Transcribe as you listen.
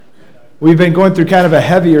We've been going through kind of a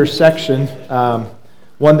heavier section,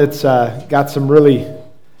 one that's got some really,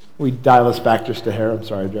 we dial this back just a hair, I'm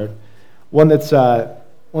sorry, Jared. One that's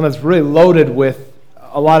really loaded with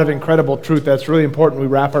a lot of incredible truth that's really important we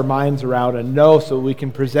wrap our minds around and know so we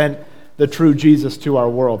can present the true Jesus to our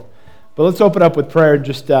world. But let's open up with prayer and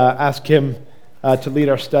just ask Him to lead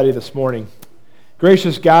our study this morning.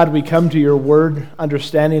 Gracious God, we come to your word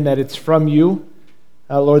understanding that it's from you.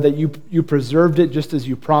 Lord, that you preserved it just as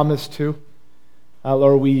you promised to.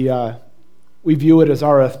 Lord, we view it as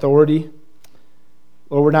our authority.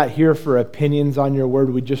 Lord, we're not here for opinions on your word.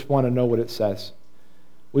 We just want to know what it says.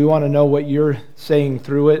 We want to know what you're saying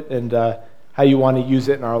through it and how you want to use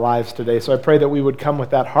it in our lives today. So I pray that we would come with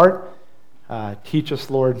that heart. Teach us,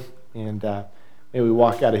 Lord, and may we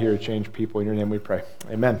walk out of here to change people. In your name we pray.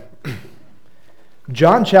 Amen.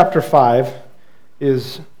 John chapter 5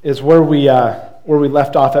 is where we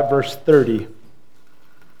left off at verse 30.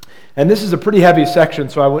 And this is a pretty heavy section,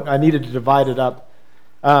 so I needed to divide it up.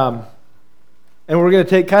 And we're going to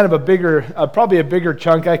take kind of probably a bigger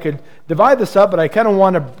chunk. I could divide this up, but I kind of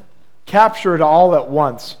want to capture it all at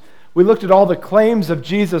once. We looked at all the claims of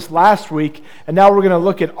Jesus last week, and now we're going to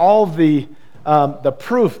look at all the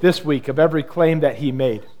proof this week of every claim that he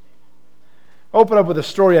made. Open up with a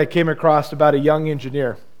story I came across about a young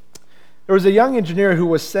engineer. There was a young engineer who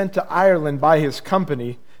was sent to Ireland by his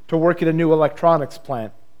company to work at a new electronics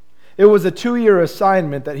plant. It was a 2-year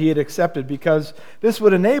assignment that he had accepted because this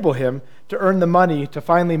would enable him to earn the money to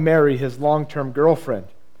finally marry his long-term girlfriend.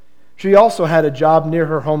 She also had a job near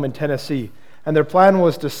her home in Tennessee, and their plan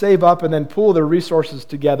was to save up and then pool their resources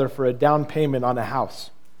together for a down payment on a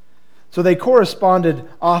house. So they corresponded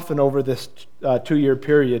often over this 2-year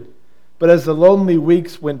period. But as the lonely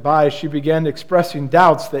weeks went by, she began expressing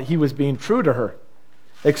doubts that he was being true to her,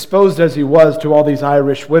 exposed as he was to all these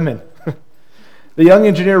Irish women. The young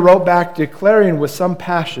engineer wrote back declaring with some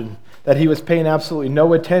passion that he was paying absolutely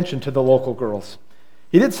no attention to the local girls.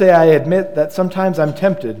 He did say, "I admit that sometimes I'm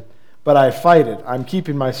tempted, but I fight it. I'm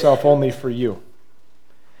keeping myself only for you."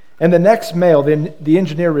 And the next mail, the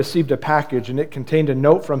engineer received a package, and it contained a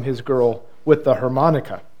note from his girl with the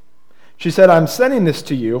harmonica. She said, "I'm sending this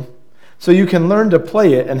to you so you can learn to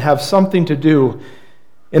play it and have something to do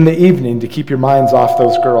in the evening to keep your minds off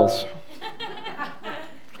those girls."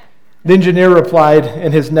 The engineer replied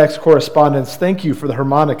in his next correspondence, "Thank you for the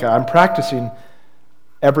harmonica. I'm practicing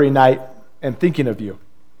every night and thinking of you."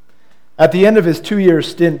 At the end of his 2-year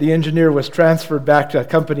stint, the engineer was transferred back to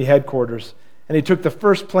company headquarters, and he took the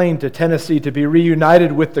first plane to Tennessee to be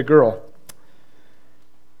reunited with the girl.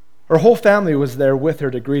 Her whole family was there with her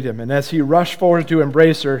to greet him, and as he rushed forward to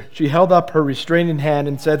embrace her, she held up her restraining hand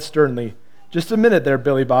and said sternly, "Just a minute there,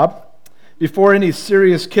 Billy Bob. Before any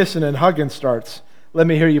serious kissing and hugging starts, let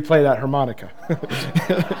me hear you play that harmonica."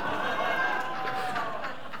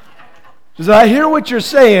 She said, "I hear what you're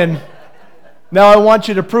saying. Now I want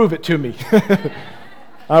you to prove it to me."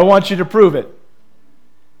 I want you to prove it.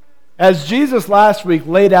 As Jesus last week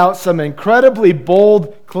laid out some incredibly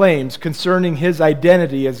bold claims concerning his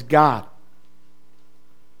identity as God,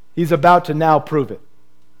 he's about to now prove it.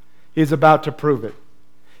 He's about to prove it.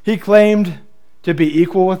 He claimed to be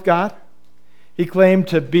equal with God. He claimed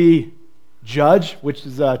to be judge, which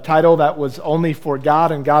is a title that was only for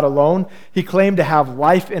God and God alone. He claimed to have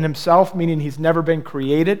life in himself, meaning he's never been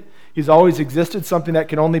created. He's always existed, something that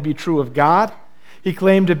can only be true of God. He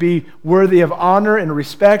claimed to be worthy of honor and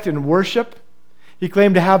respect and worship. He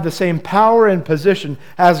claimed to have the same power and position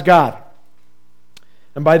as God.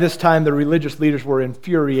 And by this time, the religious leaders were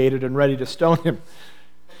infuriated and ready to stone him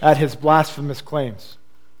at his blasphemous claims.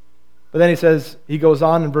 But then he goes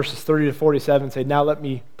on in verses 30 to 47 and say, "Now let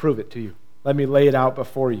me prove it to you. Let me lay it out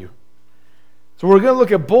before you." So we're going to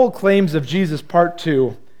look at bold claims of Jesus, part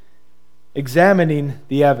 2, examining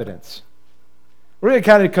the evidence. We're going to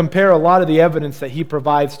kind of compare a lot of the evidence that he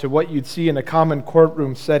provides to what you'd see in a common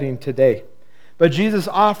courtroom setting today. But Jesus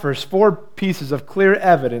offers 4 pieces of clear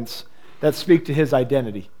evidence that speak to his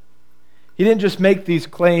identity. He didn't just make these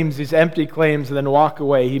claims, these empty claims, and then walk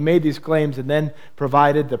away. He made these claims and then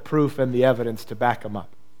provided the proof and the evidence to back them up.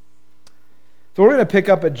 So we're going to pick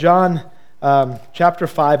up at John chapter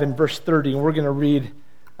 5 and verse 30, and we're going to read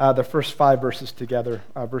the first 5 verses together,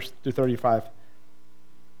 verse through 35.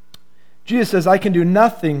 Jesus says, "I can do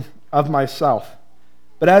nothing of myself,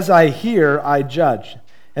 but as I hear, I judge.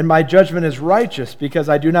 And my judgment is righteous, because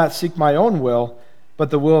I do not seek my own will,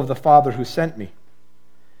 but the will of the Father who sent me.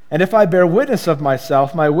 And if I bear witness of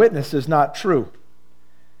myself, my witness is not true.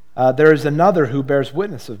 There is another who bears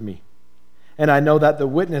witness of me, and I know that the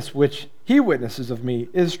witness which he witnesses of me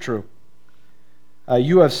is true.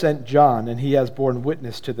 You have sent John, and he has borne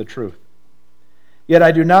witness to the truth. Yet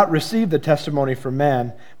I do not receive the testimony from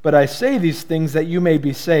man, but I say these things that you may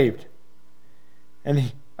be saved.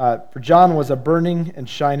 For John was a burning and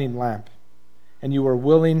shining lamp, and you were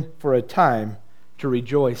willing for a time to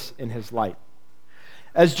rejoice in his light.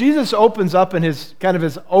 As Jesus opens up in his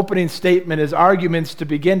opening statement, his arguments to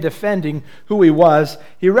begin defending who he was,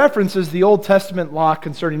 he references the Old Testament law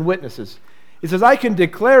concerning witnesses. He says, I can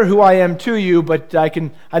declare who I am to you, but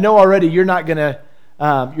I know already you're not going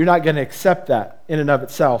to accept that in and of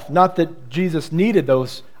itself. Not that Jesus needed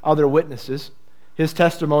those other witnesses. His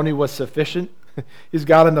testimony was sufficient. He's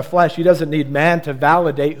God in the flesh. He doesn't need man to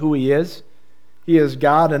validate who he is. He is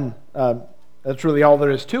God, and that's really all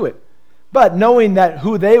there is to it. But knowing that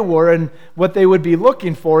who they were and what they would be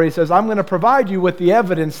looking for, he says, I'm going to provide you with the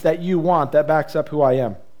evidence that you want that backs up who I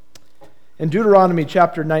am. In Deuteronomy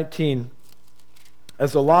chapter 19,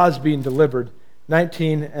 as the law is being delivered,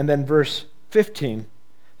 19 and then verse 15,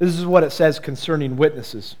 this is what it says concerning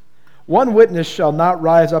witnesses. One witness shall not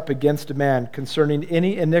rise up against a man concerning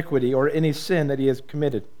any iniquity or any sin that he has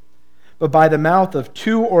committed. But by the mouth of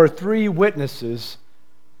 2 or 3 witnesses,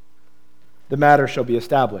 the matter shall be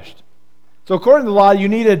established. So according to the law, you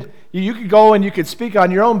could go and you could speak on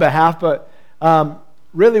your own behalf, but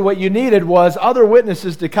really what you needed was other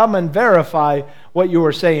witnesses to come and verify what you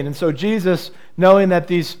were saying. And so Jesus, knowing that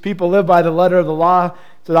these people live by the letter of the law,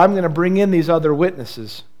 said, I'm going to bring in these other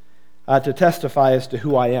witnesses to testify as to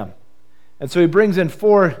who I am. And so he brings in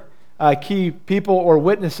 4 key people or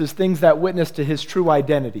witnesses, things that witness to his true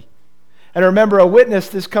identity. And remember, a witness,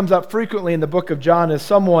 this comes up frequently in the book of John, is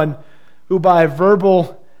someone who by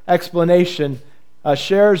verbal explanation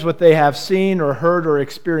shares what they have seen or heard or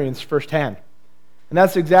experienced firsthand. And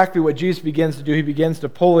that's exactly what Jesus begins to do. He begins to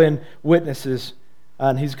pull in witnesses,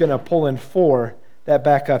 and he's going to pull in 4 that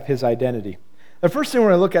back up his identity. The first thing we're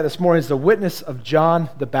going to look at this morning is the witness of John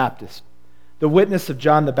the Baptist. The witness of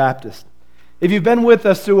John the Baptist. If you've been with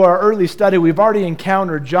us through our early study, we've already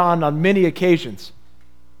encountered John on many occasions.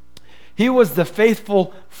 He was the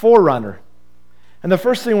faithful forerunner. And the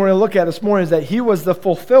first thing we're going to look at this morning is that he was the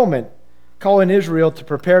fulfillment, calling Israel to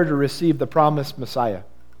prepare to receive the promised Messiah.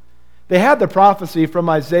 They had the prophecy from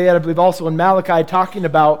Isaiah, I believe also in Malachi, talking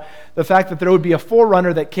about the fact that there would be a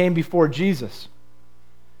forerunner that came before Jesus.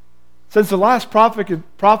 Since the last prophet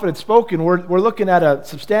had spoken, we're looking at a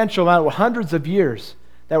substantial amount, hundreds of years,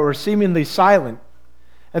 that were seemingly silent.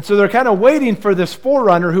 And so they're kind of waiting for this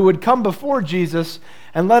forerunner who would come before Jesus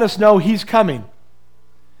and let us know he's coming.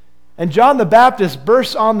 And John the Baptist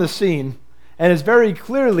bursts on the scene and is very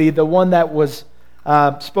clearly the one that was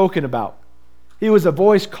spoken about. He was a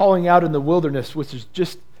voice calling out in the wilderness, which is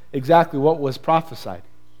just exactly what was prophesied.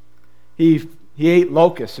 He ate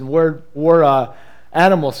locusts and wore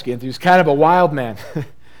animal skins. He was kind of a wild man.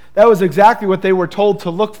 That was exactly what they were told to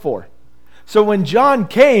look for. So when John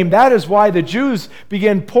came, that is why the Jews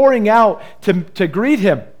began pouring out to greet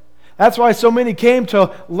him. That's why so many came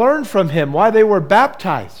to learn from him, why they were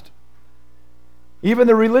baptized. Even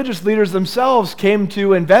the religious leaders themselves came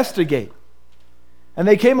to investigate. And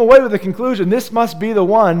they came away with the conclusion, this must be the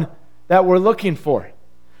one that we're looking for.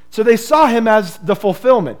 So they saw him as the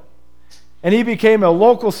fulfillment. And he became a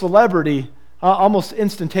local celebrity almost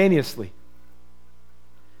instantaneously.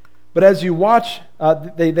 But as you watch,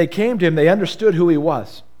 they came to him, they understood who he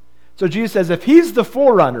was. So Jesus says, if he's the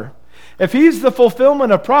forerunner, if he's the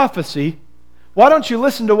fulfillment of prophecy, why don't you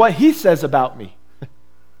listen to what he says about me?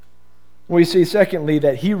 We see, secondly,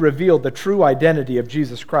 that he revealed the true identity of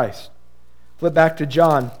Jesus Christ. Flip back to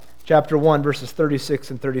John chapter 1, verses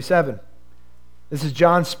 36 and 37. This is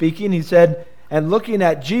John speaking. He said, and looking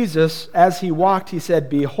at Jesus as he walked, he said,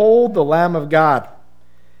 behold the Lamb of God.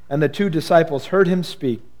 And the 2 disciples heard him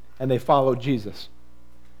speak, and they followed Jesus.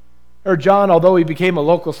 Or John, although he became a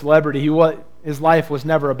local celebrity, his life was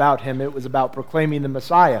never about him. It was about proclaiming the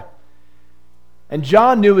Messiah. And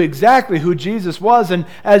John knew exactly who Jesus was. And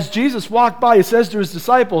as Jesus walked by, he says to his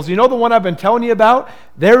disciples, you know the one I've been telling you about?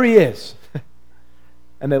 There he is.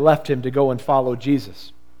 And they left him to go and follow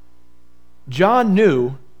Jesus. John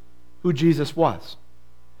knew who Jesus was.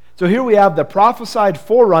 So here we have the prophesied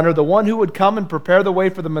forerunner, the one who would come and prepare the way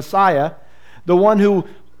for the Messiah, the one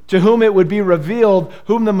to whom it would be revealed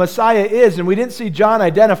whom the Messiah is. And we didn't see John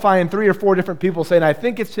identifying 3 or 4 different people saying, I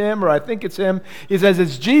think it's him or I think it's him. He says,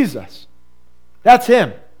 it's Jesus. That's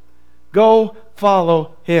him. Go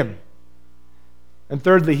follow him. And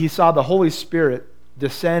thirdly, he saw the Holy Spirit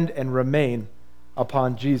descend and remain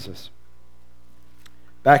upon Jesus.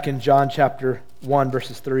 Back in John chapter 1,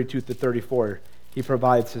 verses 32 to 34, he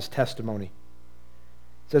provides his testimony.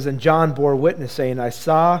 It says, and John bore witness, saying, I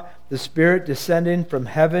saw the Spirit descending from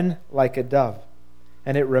heaven like a dove,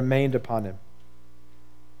 and it remained upon him.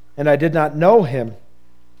 and I did not know him.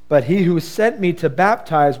 But he who sent me to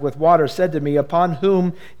baptize with water said to me, upon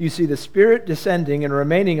whom you see the Spirit descending and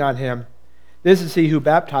remaining on him, this is he who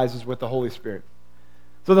baptizes with the Holy Spirit.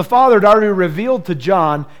 So the Father had already revealed to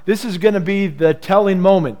John, this is going to be the telling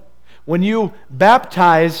moment. When you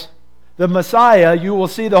baptize the Messiah, you will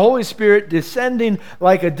see the Holy Spirit descending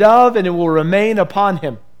like a dove, and it will remain upon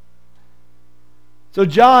him. So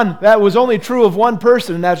John, that was only true of one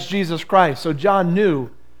person, and that's Jesus Christ. So John knew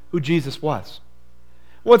who Jesus was.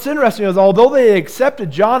 What's interesting is, although they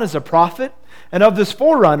accepted John as a prophet and of this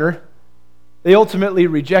forerunner, they ultimately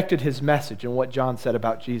rejected his message and what John said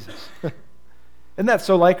about Jesus. Isn't that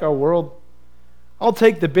so like our world? I'll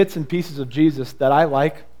take the bits and pieces of Jesus that I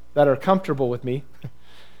like, that are comfortable with me,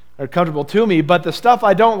 are comfortable to me, but the stuff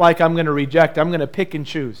I don't like, I'm going to reject. I'm going to pick and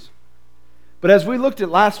choose. But as we looked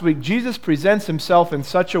at last week, Jesus presents himself in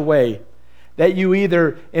such a way that you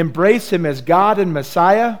either embrace him as God and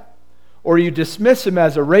Messiah, or you dismiss him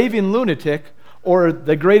as a raving lunatic or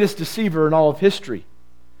the greatest deceiver in all of history.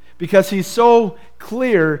 Because he's so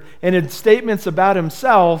clear in his statements about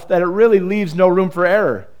himself that it really leaves no room for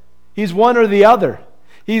error. He's one or the other.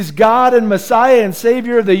 He's God and Messiah and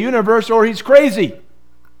Savior of the universe, or he's crazy.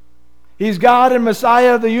 He's God and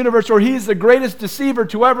Messiah of the universe, or he's the greatest deceiver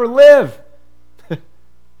to ever live.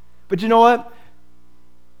 But you know what?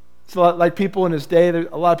 It's a lot like people in his day.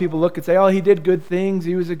 A lot of people look and say, oh, he did good things.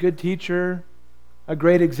 He was a good teacher, a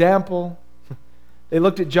great example. They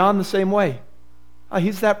looked at John the same way. Oh,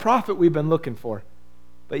 he's that prophet we've been looking for.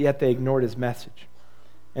 But yet they ignored his message.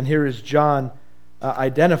 And here is John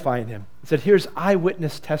identifying him. He said, here's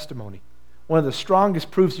eyewitness testimony. One of the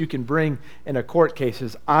strongest proofs you can bring in a court case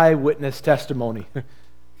is eyewitness testimony.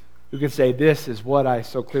 You can say, this is what I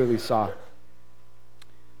so clearly saw.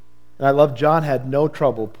 And I love John had no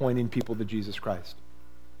trouble pointing people to Jesus Christ.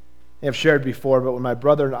 I've shared before, but when my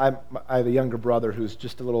brother, I have a younger brother who's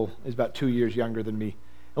just he's about 2 years younger than me.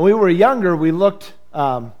 And when we were younger, we looked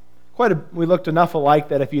enough alike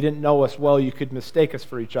that if you didn't know us well, you could mistake us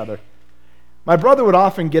for each other. My brother would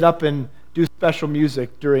often get up and do special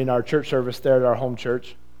music during our church service there at our home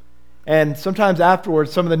church. And sometimes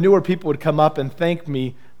afterwards, some of the newer people would come up and thank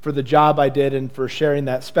me for the job I did and for sharing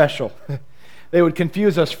that special. They would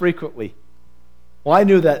confuse us frequently. Well, I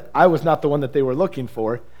knew that I was not the one that they were looking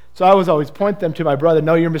for, so I was always point them to my brother.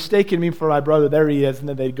 No, you're mistaking me for my brother. There he is, and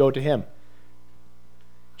then they'd go to him.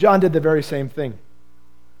 John did the very same thing.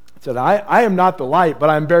 He said, I am not the light, but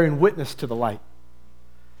I'm bearing witness to the light.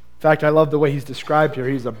 In fact, I love the way he's described here.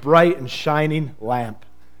 He's a bright and shining lamp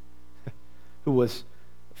who was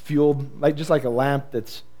fueled, just like a lamp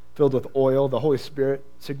that's filled with oil. The Holy Spirit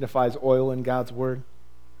signifies oil in God's Word.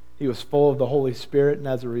 He was full of the Holy Spirit, and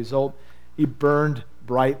as a result, he burned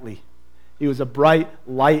brightly. He was a bright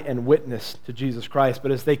light and witness to Jesus Christ.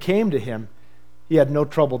 But as they came to him, he had no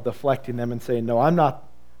trouble deflecting them and saying, no,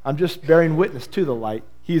 I'm just bearing witness to the light.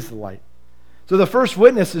 He's the light. So the first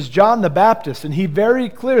witness is John the Baptist, and he very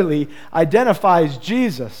clearly identifies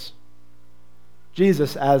Jesus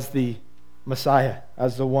as the Messiah,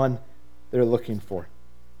 as the one they're looking for.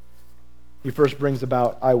 He first brings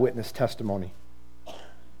about eyewitness testimony.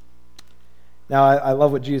 Now, I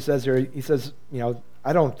love what Jesus says here. He says,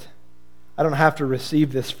 I don't have to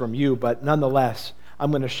receive this from you, but nonetheless, I'm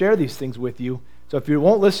going to share these things with you. So if you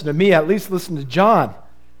won't listen to me, at least listen to John,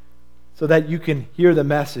 so that you can hear the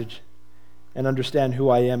message and understand who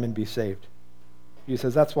I am and be saved. He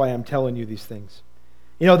says, that's why I'm telling you these things.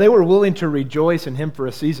 They were willing to rejoice in him for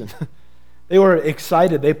a season. They were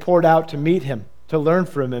excited. They poured out to meet him, to learn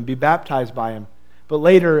from him and be baptized by him. But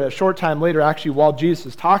later, a short time later, actually, while Jesus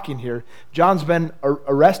is talking here, John's been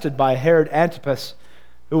arrested by Herod Antipas,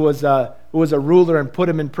 who was a ruler, and put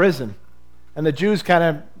him in prison. And the Jews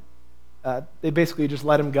they basically just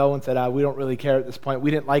let him go and said, we don't really care at this point.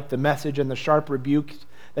 We didn't like the message and the sharp rebuke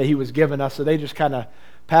that he was giving us, so they just kind of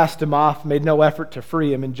passed him off, made no effort to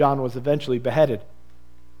free him, and John was eventually beheaded.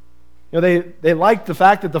 They liked the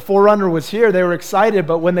fact that the forerunner was here. They were excited,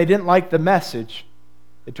 but when they didn't like the message,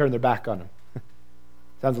 they turned their back on him.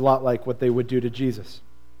 Sounds a lot like what they would do to Jesus.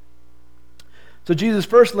 So Jesus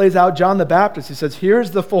first lays out John the Baptist. He says,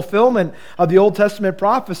 here's the fulfillment of the Old Testament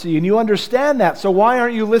prophecy, and you understand that, so why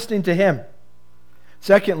aren't you listening to him?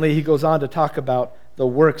 Secondly, he goes on to talk about the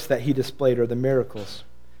works that he displayed, or the miracles.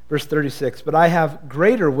 Verse 36, but I have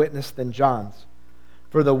greater witness than John's,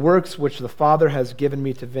 for the works which the Father has given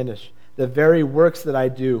me to finish, the very works that I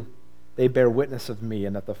do, they bear witness of me,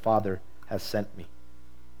 and that the Father has sent me.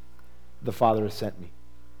 The Father has sent me.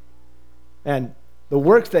 And the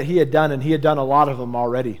works that he had done, and he had done a lot of them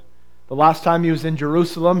already. The last time he was in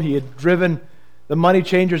Jerusalem, he had driven the money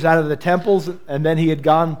changers out of the temples, and then he had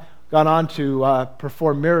gone on to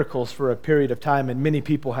perform miracles for a period of time, and many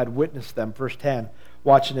people had witnessed them firsthand,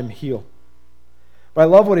 watching him heal. But I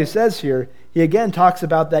love what he says here. He again talks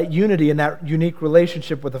about that unity and that unique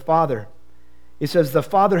relationship with the Father. He says, the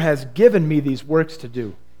Father has given me these works to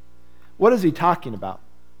do. What is he talking about?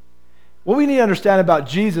 What we need to understand about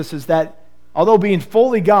Jesus is that although being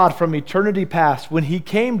fully God from eternity past, when he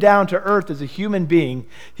came down to earth as a human being,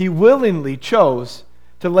 he willingly chose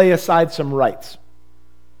to lay aside some rights.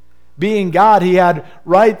 Being God, he had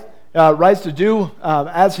rights to do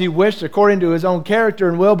as he wished according to his own character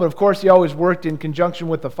and will, but of course he always worked in conjunction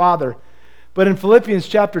with the Father. But in Philippians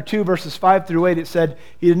chapter 2, verses 5 through 8, it said,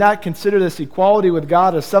 he did not consider this equality with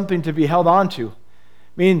God as something to be held on to. I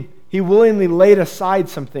mean, he willingly laid aside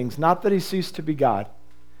some things, not that he ceased to be God,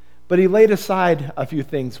 but he laid aside a few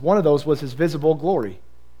things. One of those was his visible glory,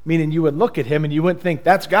 meaning you would look at him and you wouldn't think,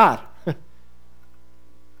 that's God. In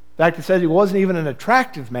fact, it says he wasn't even an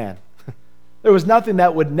attractive man. There was nothing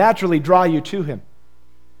that would naturally draw you to him.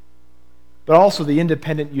 But also the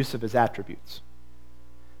independent use of his attributes.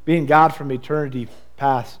 Being God from eternity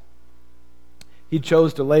past, he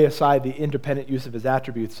chose to lay aside the independent use of his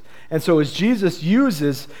attributes. And so as Jesus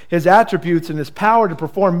uses his attributes and his power to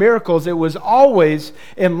perform miracles, it was always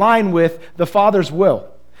in line with the Father's will.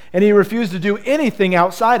 And he refused to do anything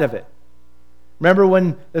outside of it. Remember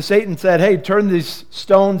when Satan said, hey, turn these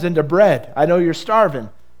stones into bread. I know you're starving.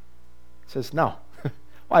 He says, no.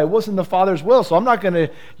 Why? It wasn't the Father's will, so I'm not going to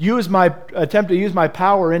attempt to use my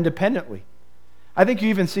power independently. I think you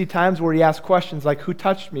even see times where he asks questions like, who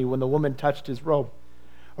touched me, when the woman touched his robe?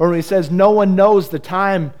 Or when he says, no one knows the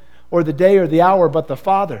time or the day or the hour but the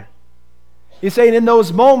Father. He's saying in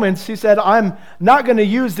those moments, he said, I'm not going to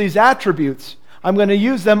use these attributes. I'm going to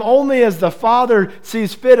use them only as the Father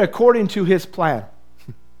sees fit according to his plan.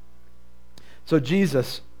 So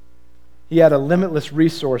Jesus, he had a limitless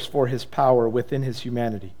resource for his power within his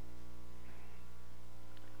humanity.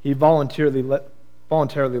 He voluntarily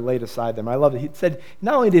laid aside them. I love it. He said,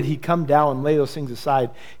 not only did he come down and lay those things aside,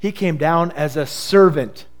 he came down as a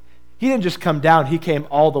servant. He didn't just come down, he came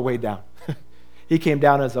all the way down. He came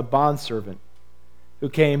down as a bondservant who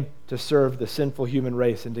came to serve the sinful human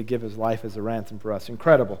race and to give his life as a ransom for us.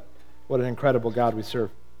 Incredible. What an incredible God we serve.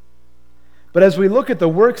 But as we look at the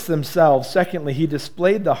works themselves, secondly, he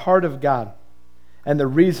displayed the heart of God and the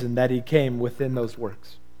reason that he came within those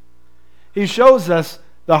works. He shows us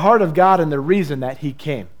the heart of God and the reason that he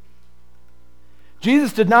came.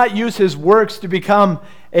 Jesus did not use his works to become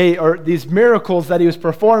or these miracles that he was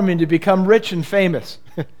performing to become rich and famous.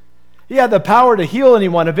 He had the power to heal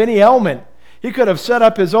anyone of any ailment. He could have set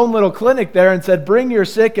up his own little clinic there and said, bring your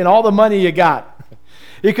sick and all the money you got.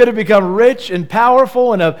 He could have become rich and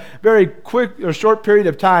powerful in a very quick or short period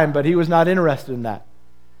of time, but he was not interested in that.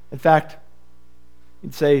 In fact,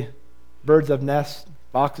 he'd say, birds have nests,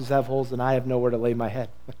 foxes have holes, and I have nowhere to lay my head.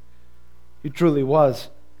 He truly was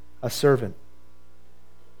a servant.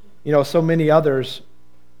 You know, so many others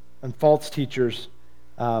and false teachers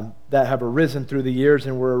that have arisen through the years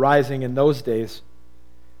and were arising in those days,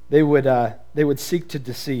 they would seek to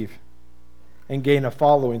deceive and gain a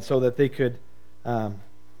following so that they could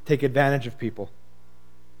take advantage of people.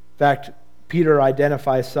 In fact, Peter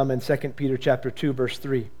identifies some in 2 Peter chapter 2, verse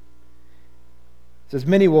 3. It says,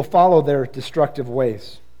 many will follow their destructive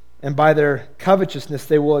ways, and by their covetousness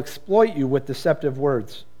they will exploit you with deceptive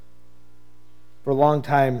words. For a long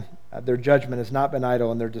time their judgment has not been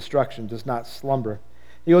idle, and their destruction does not slumber.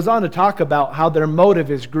 He goes on to talk about how their motive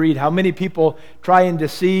is greed, how many people try and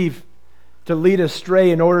deceive to lead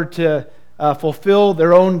astray in order to fulfill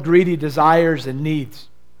their own greedy desires and needs.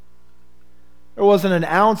 There wasn't an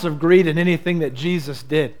ounce of greed in anything that Jesus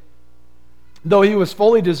did. Though he was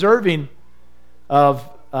fully deserving of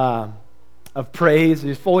praise,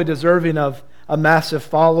 he's fully deserving of a massive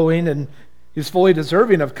following, and he's fully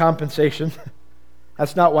deserving of compensation.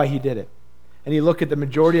 That's not why he did it. And you look at the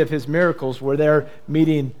majority of his miracles where they're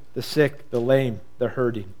meeting the sick, the lame, the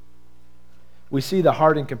hurting. We see the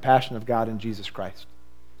heart and compassion of God in Jesus Christ.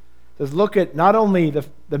 It says, look at not only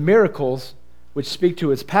the miracles which speak to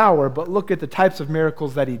his power, but look at the types of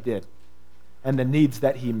miracles that he did and the needs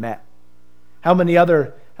that he met. How many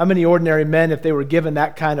ordinary men, if they were given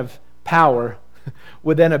that kind of power,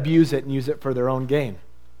 would then abuse it and use it for their own gain?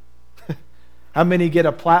 How many get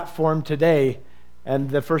a platform today, and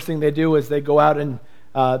the first thing they do is they go out and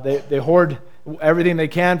they hoard everything they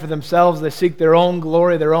can for themselves. They seek their own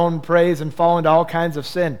glory, their own praise, and fall into all kinds of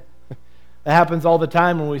sin. That happens all the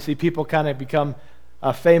time when we see people kind of become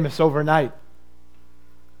famous overnight.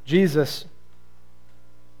 Jesus,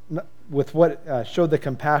 with what showed the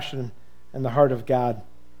compassion and the heart of God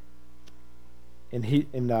in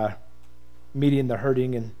meeting the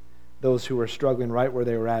hurting and those who were struggling right where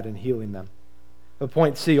they were at and healing them. But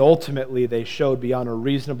point C, ultimately they showed beyond a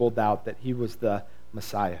reasonable doubt that he was the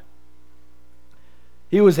Messiah.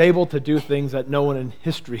 He was able to do things that no one in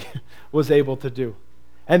history was able to do.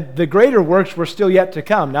 And the greater works were still yet to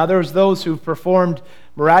come. Now there's those who performed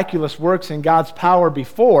miraculous works in God's power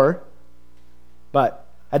before, but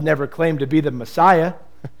had never claimed to be the Messiah.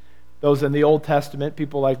 Those in the Old Testament,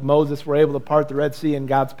 people like Moses, were able to part the Red Sea in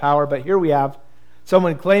God's power. But here we have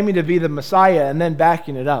someone claiming to be the Messiah and then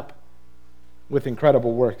backing it up with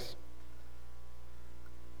incredible works.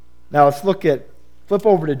 Now let's flip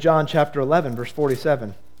over to John chapter 11, verse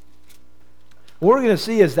 47. What we're going to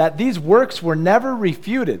see is that these works were never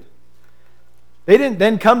refuted. They didn't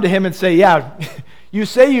then come to him and say, yeah, you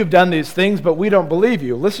say you've done these things, but we don't believe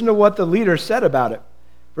you. Listen to what the leaders said about it.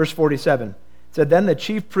 Verse 47. It said, then the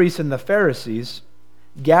chief priests and the Pharisees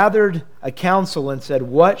gathered a council and said,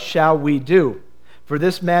 what shall we do? For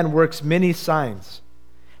this man works many signs.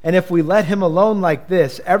 And if we let him alone like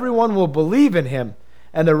this, everyone will believe in him,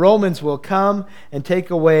 and the Romans will come and take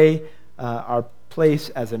away our place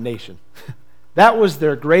as a nation. That was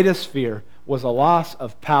their greatest fear, was a loss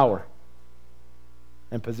of power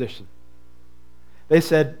and position. They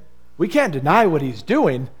said, we can't deny what he's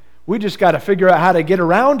doing. We just got to figure out how to get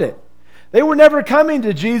around it. They were never coming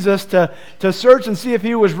to Jesus to search and see if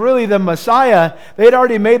he was really the Messiah. They'd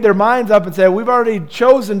already made their minds up and said, we've already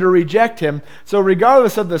chosen to reject him. So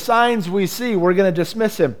regardless of the signs we see, we're going to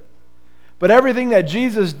dismiss him. But everything that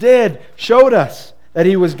Jesus did showed us that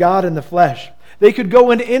he was God in the flesh. They could go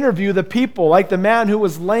and interview the people, like the man who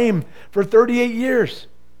was lame for 38 years.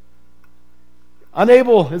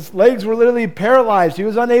 Unable, his legs were literally paralyzed. He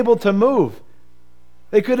was unable to move.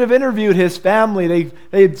 They could have interviewed his family.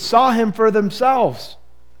 They saw him for themselves.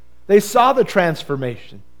 They saw the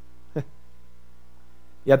transformation.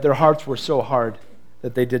 Yet their hearts were so hard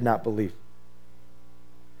that they did not believe.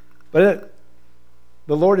 But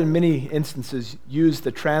the Lord in many instances used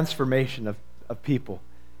the transformation of people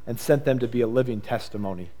and sent them to be a living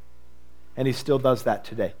testimony. And he still does that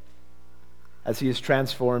today, as he has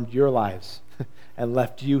transformed your lives and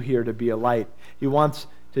left you here to be a light. He wants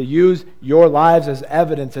to use your lives as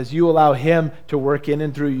evidence as you allow him to work in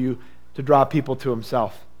and through you to draw people to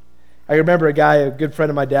himself. I remember a good friend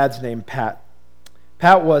of my dad's named Pat.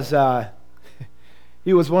 Pat was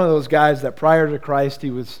he was one of those guys that prior to Christ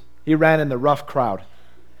he ran in the rough crowd.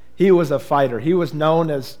 He was a fighter. He was known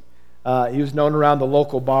around the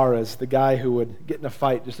local bar as the guy who would get in a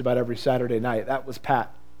fight just about every Saturday night. That was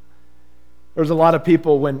Pat. There was a lot of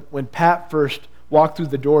people when Pat first walked through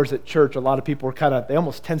the doors at church, a lot of people were they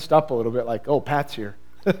almost tensed up a little bit like, oh, Pat's here.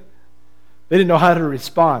 They didn't know how to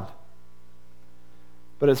respond.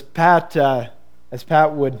 But as Pat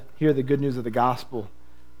would hear the good news of the gospel,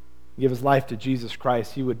 give his life to Jesus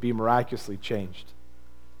Christ, he would be miraculously changed.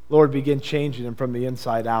 The Lord began changing him from the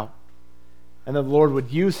inside out. And the Lord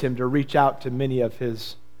would use him to reach out to many of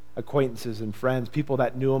his acquaintances and friends, people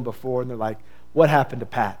that knew him before, and they're like, what happened to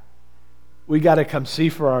Pat? We got to come see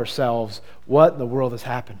for ourselves what in the world has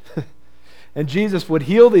happened. And Jesus would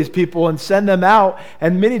heal these people and send them out,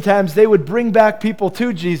 and many times they would bring back people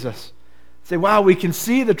to Jesus. Say, wow, we can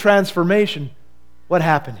see the transformation. What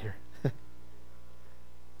happened here?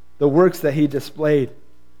 The works that he displayed,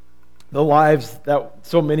 the lives that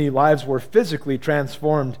so many lives were physically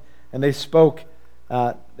transformed, and they spoke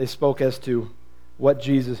as to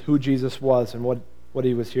who Jesus was and what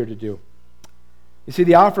he was here to do. You see,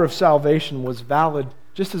 the offer of salvation was valid,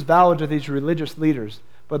 just as valid to these religious leaders,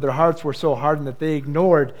 but their hearts were so hardened that they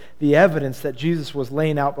ignored the evidence that Jesus was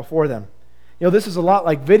laying out before them. You know, this is a lot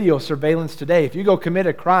like video surveillance today. If you go commit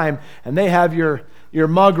a crime and they have your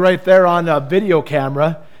mug right there on a video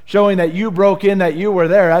camera showing that you broke in, that you were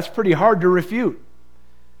there, that's pretty hard to refute.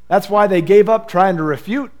 That's why they gave up trying to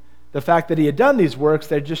refute the fact that he had done these works.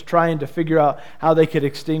 They're just trying to figure out how they could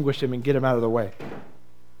extinguish him and get him out of the way.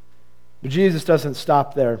 But Jesus doesn't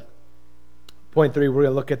stop there. Point 3, we're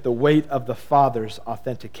going to look at the weight of the Father's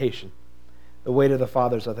authentication. The weight of the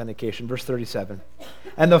Father's authentication. Verse 37.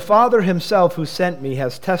 And the Father himself who sent me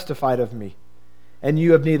has testified of me, and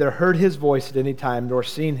you have neither heard his voice at any time nor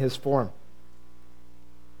seen his form.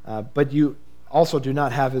 But you also do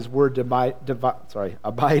not have his word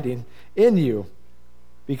abiding in you,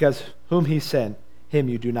 because whom he sent, him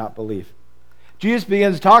you do not believe. Jesus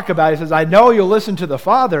begins to talk about it. He says, I know you'll listen to the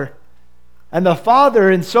Father, and the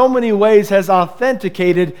Father in so many ways has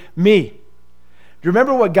authenticated me. Do you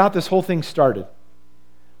remember what got this whole thing started?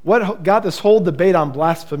 What got this whole debate on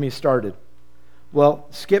blasphemy started? Well,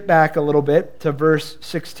 skip back a little bit to verse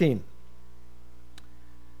 16.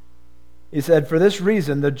 He said, for this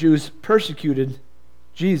reason the Jews persecuted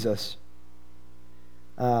Jesus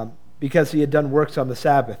because he had done works on the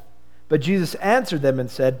Sabbath. But Jesus answered them and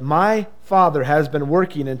said, my Father has been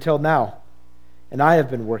working until now, and I have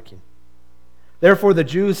been working. Therefore the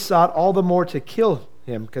Jews sought all the more to kill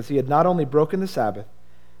him, because he had not only broken the Sabbath,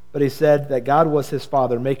 but he said that God was his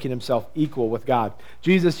Father, making himself equal with God.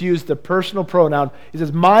 Jesus used the personal pronoun. He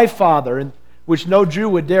says, my Father, which no Jew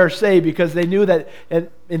would dare say, because they knew that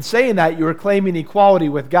in saying that you were claiming equality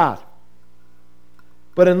with God.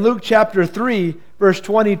 But in Luke chapter 3, verse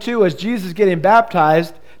 22, as Jesus is getting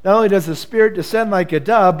baptized, not only does the Spirit descend like a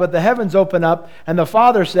dove, but the heavens open up, and the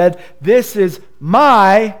Father said, this is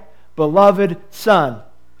my beloved Son,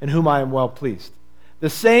 in whom I am well pleased. The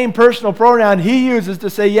same personal pronoun he uses to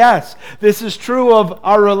say, yes, this is true of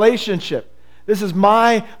our relationship. This is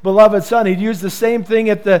my beloved Son. He'd use the same thing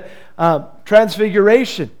at the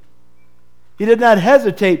Transfiguration. He did not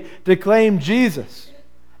hesitate to claim Jesus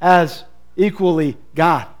as equally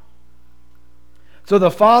God. So the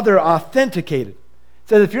Father authenticated.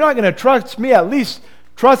 Said, if you're not going to trust me, at least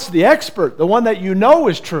trust the expert, the one that you know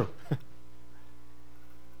is true.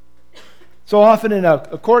 So often in a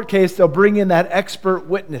court case, they'll bring in that expert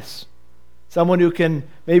witness. Someone who can,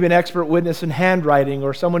 maybe an expert witness in handwriting,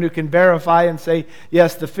 or someone who can verify and say,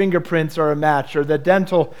 yes, the fingerprints are a match, or the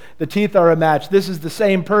teeth are a match. This is the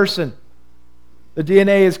same person. The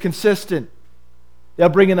DNA is consistent. They'll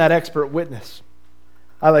bring in that expert witness.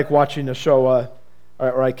 I like watching a show,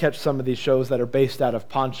 or I catch some of these shows that are based out of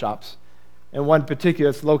pawn shops. And one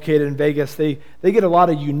particular that's located in Vegas, they get a lot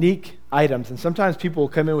of unique items. And sometimes people will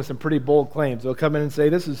come in with some pretty bold claims. They'll come in and say,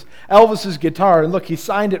 this is Elvis's guitar, and look, he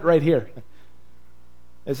signed it right here.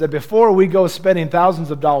 They said, before we go spending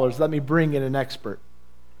thousands of dollars, let me bring in an expert.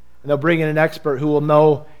 And they'll bring in an expert who will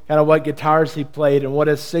know kind of what guitars he played and what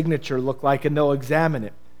his signature looked like, and they'll examine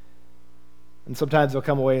it. And sometimes they'll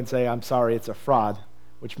come away and say, I'm sorry, it's a fraud,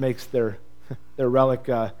 which makes their relic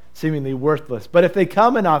seemingly worthless. But if they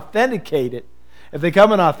come and authenticate it,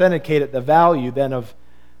 the value then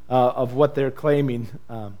of what they're claiming,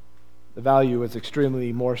 the value is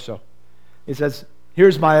extremely more so. He says,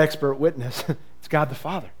 here's my expert witness. It's God the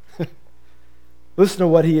Father. Listen to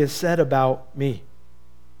what he has said about me.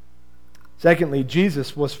 Secondly,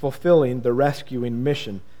 Jesus was fulfilling the rescuing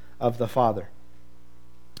mission of the Father.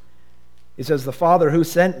 He says, the Father who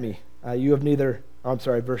sent me,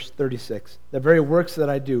 verse 36. The very works that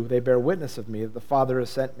I do, they bear witness of me, that the Father has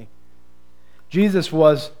sent me. Jesus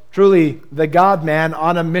was truly the God-man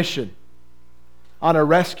on a mission, on a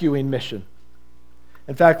rescuing mission.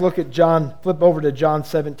 In fact, flip over to John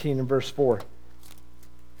 17 and verse 4.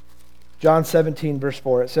 John 17, verse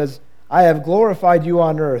 4, it says, I have glorified you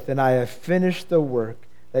on earth, and I have finished the work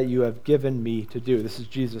that you have given me to do. This is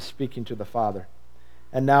Jesus speaking to the Father.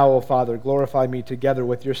 And now, O Father, glorify me together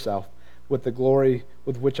with yourself, with the glory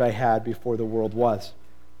with which I had before the world was.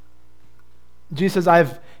 Jesus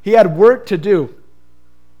says, he had work to do.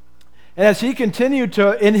 And as he continued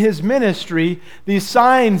in his ministry, these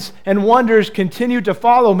signs and wonders continued to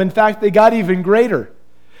follow him. In fact, they got even greater.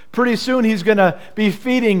 Pretty soon he's going to be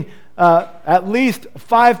feeding at least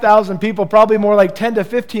 5,000 people, probably more like 10 to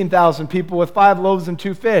 15,000 people with 5 loaves and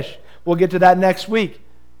 2 fish. We'll get to that next week.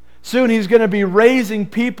 Soon he's going to be raising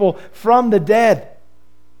people from the dead.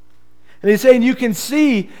 And he's saying you can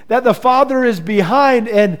see that the Father is behind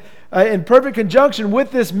and in perfect conjunction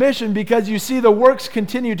with this mission, because you see the works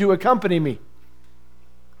continue to accompany me.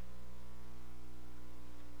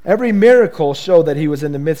 Every miracle showed that he was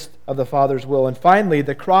in the midst of the Father's will. And finally,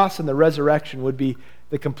 the cross and the resurrection would be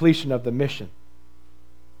the completion of the mission.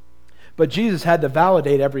 But Jesus had to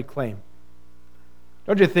validate every claim.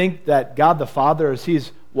 Don't you think that God the Father, as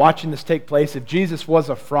he's watching this take place, if Jesus was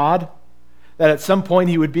a fraud, that at some point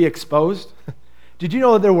he would be exposed? Did you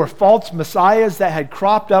know that there were false messiahs that had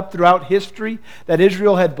cropped up throughout history that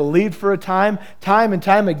Israel had believed for a time and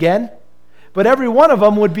time again? But every one of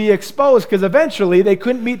them would be exposed, because eventually they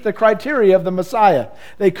couldn't meet the criteria of the Messiah.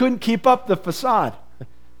 They couldn't keep up the facade.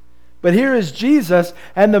 But here is Jesus,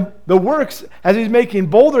 and the works, as he's making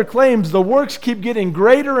bolder claims, the works keep getting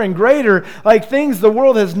greater and greater, like things the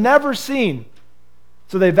world has never seen.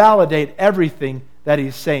 So they validate everything that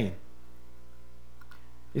he's saying.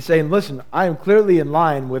 He's saying, listen, I am clearly in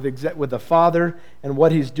line with the Father and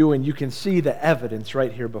what he's doing. You can see the evidence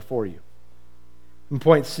right here before you. And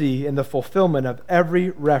point C, in the fulfillment of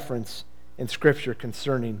every reference in Scripture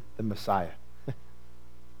concerning the Messiah.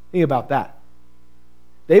 Think about that.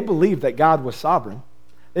 They believed that God was sovereign.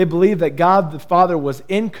 They believed that God the Father was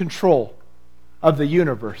in control of the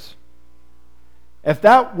universe. If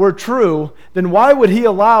that were true, then why would he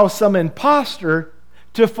allow some imposter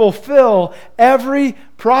to fulfill every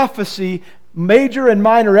prophecy, major and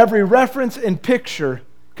minor, every reference and picture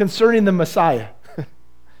concerning the Messiah.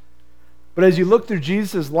 But as you look through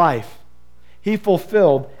Jesus' life, he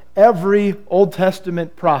fulfilled every Old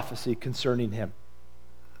Testament prophecy concerning him.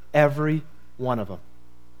 Every one of them.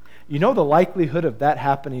 You know the likelihood of that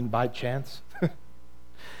happening by chance?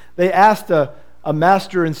 They asked a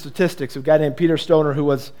master in statistics, a guy named Peter Stoner, who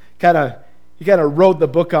was kind of wrote the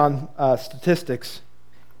book on statistics.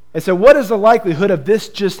 And said, what is the likelihood of this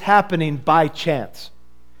just happening by chance?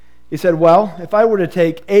 He said, well, if I were to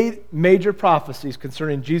take 8 major prophecies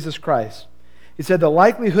concerning Jesus Christ, he said the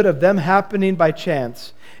likelihood of them happening by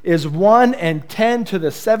chance is 1 in 10 to the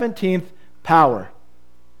 17th power.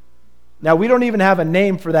 Now, we don't even have a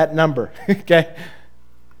name for that number, okay?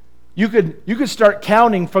 You could start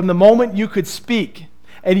counting from the moment you could speak,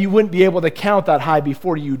 and you wouldn't be able to count that high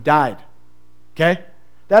before you died, okay?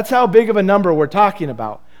 That's how big of a number we're talking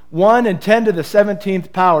about. 1 in 10 to the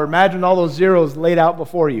 17th power. Imagine all those zeros laid out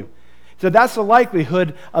before you. So that's the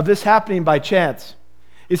likelihood of this happening by chance.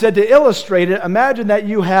 He said to illustrate it, imagine that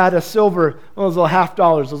you had a silver, those little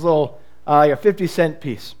 $50, those little, like a 50-cent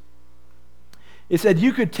piece. He said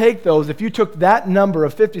you could take those, if you took that number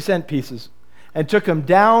of 50-cent pieces and took them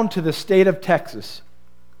down to the state of Texas,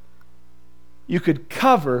 you could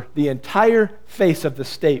cover the entire face of the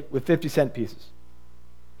state with 50-cent pieces.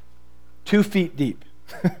 2 feet deep.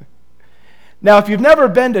 Now, if you've never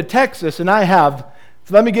been to Texas, and I have,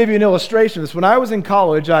 so let me give you an illustration of this. When I was in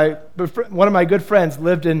college, one of my good friends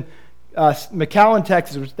lived in McAllen,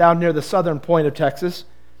 Texas, which is down near the southern point of Texas,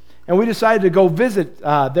 and we decided to go visit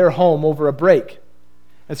their home over a break.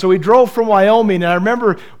 And so we drove from Wyoming, and I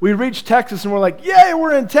remember we reached Texas, and we're like, yay,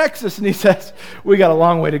 we're in Texas. And he says, we got a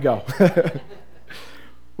long way to go.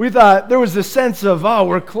 We thought there was this sense of, oh,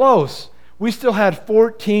 we're close. We still had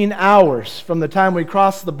 14 hours from the time we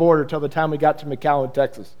crossed the border till the time we got to McAllen,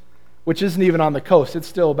 Texas, which isn't even on the coast. It's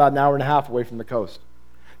still about an hour and a half away from the coast.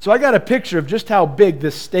 So I got a picture of just how big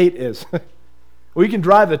this state is. We can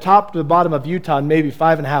drive the top to the bottom of Utah in maybe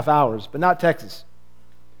 5.5 hours, but not Texas.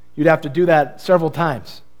 You'd have to do that several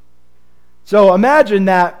times. So imagine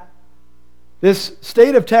that this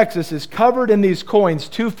state of Texas is covered in these coins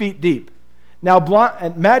 2 feet deep. Now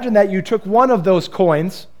imagine that you took one of those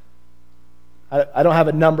coins, I don't have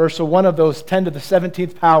a number, so one of those 10 to the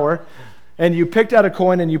 17th power, and you picked out a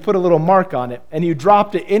coin and you put a little mark on it, and you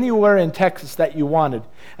dropped it anywhere in Texas that you wanted.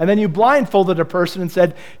 And then you blindfolded a person and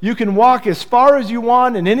said, you can walk as far as you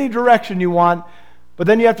want in any direction you want, but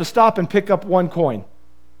then you have to stop and pick up one coin.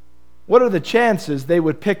 What are the chances they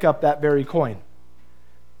would pick up that very coin?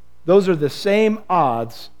 Those are the same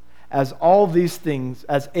odds as all these things,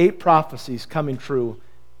 as 8 prophecies coming true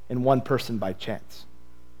in one person by chance.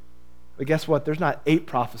 But guess what? There's not 8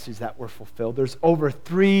 prophecies that were fulfilled. There's over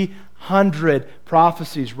 300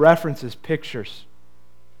 prophecies, references, pictures.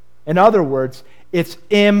 In other words, it's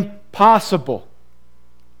impossible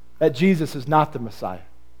that Jesus is not the Messiah,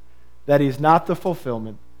 that he's not the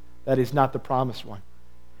fulfillment, that he's not the promised one.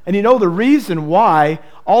 And you know the reason why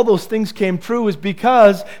all those things came true is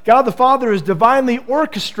because God the Father is divinely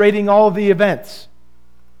orchestrating all of the events.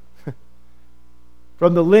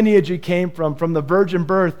 From the lineage he came from the virgin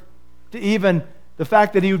birth, to even the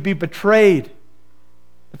fact that he would be betrayed.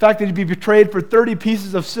 The fact that he'd be betrayed for 30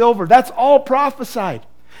 pieces of silver. That's all prophesied.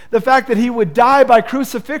 The fact that he would die by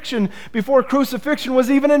crucifixion before crucifixion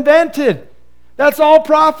was even invented. That's all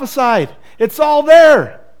prophesied. It's all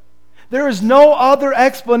there. There is no other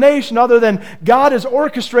explanation other than God is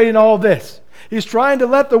orchestrating all of this. He's trying to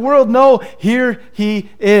let the world know, here he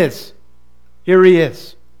is. Here he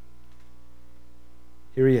is.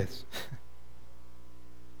 Here he is.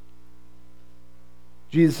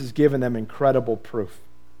 Jesus has given them incredible proof.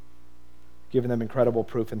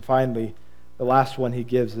 And finally, the last one he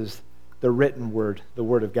gives is the written word, the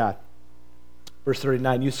word of God. Verse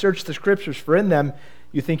 39, you search the scriptures, for in them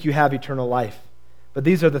you think you have eternal life. But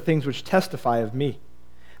these are the things which testify of me.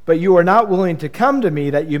 But you are not willing to come to me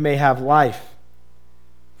that you may have life.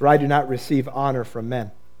 For I do not receive honor from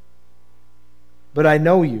men. But I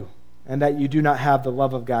know you, and that you do not have the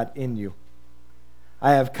love of God in you.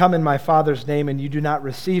 I have come in my Father's name, and you do not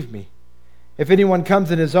receive me. If anyone comes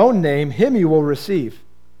in his own name, him you will receive.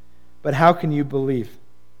 But how can you believe,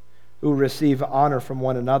 who receive honor from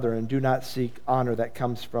one another and do not seek honor that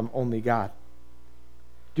comes from only God?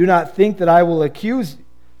 Do not think that I will accuse,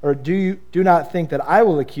 or do not think that I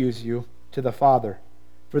will accuse you to the Father.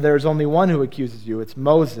 For there is only one who accuses you. It's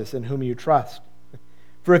Moses, in whom you trust.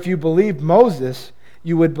 For if you believed Moses,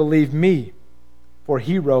 you would believe me, for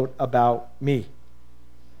he wrote about me.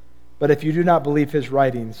 But if you do not believe his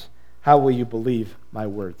writings, how will you believe my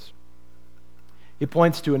words? He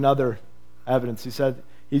points to another evidence. He said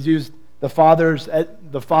he's used the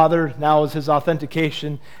Father now as his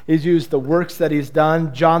authentication. He's used the works that he's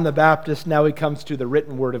done. John the Baptist, now he comes to the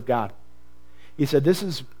written word of God. He said, this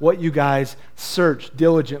is what you guys search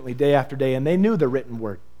diligently day after day, and they knew the written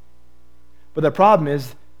word. But the problem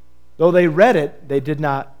is, though they read it, they did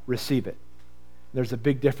not receive it. There's a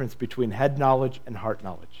big difference between head knowledge and heart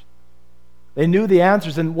knowledge. They knew the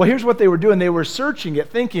answers, and well, here's what they were doing. They were searching it,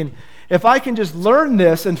 thinking, if I can just learn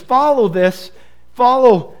this and follow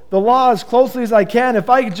the law as closely as I can, if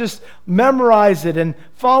I could just memorize it and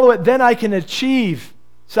follow it, then I can achieve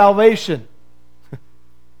salvation.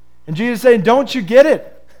 And Jesus is saying, don't you get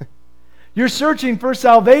it? You're searching for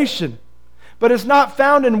salvation, but it's not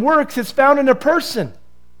found in works, it's found in a person.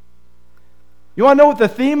 You want to know what the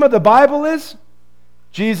theme of the Bible is?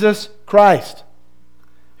 Jesus Christ.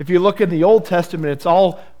 If you look in the Old Testament, it's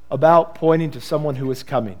all about pointing to someone who is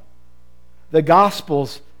coming. The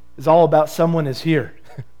Gospels is all about someone is here.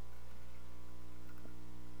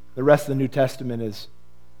 The rest of the New Testament is,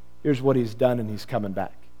 here's what he's done and he's coming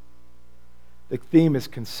back. The theme is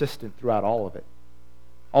consistent throughout all of it.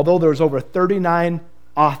 Although there's over 39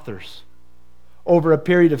 authors over a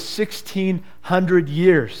period of 1,600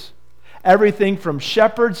 years, everything from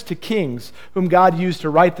shepherds to kings whom God used to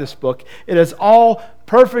write this book, it is all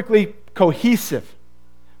perfectly cohesive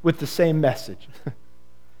with the same message.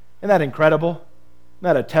 Isn't that incredible?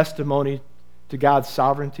 Isn't that a testimony to God's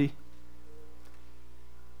sovereignty?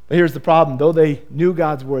 But here's the problem. Though they knew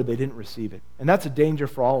God's word, they didn't receive it. And that's a danger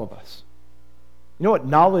for all of us. You know what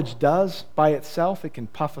knowledge does by itself? It can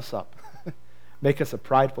puff us up, make us a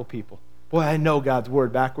prideful people. Boy, I know God's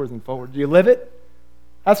word backwards and forwards. Do you live it?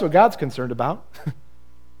 That's what God's concerned about.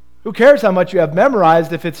 Who cares how much you have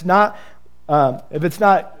memorized if it's not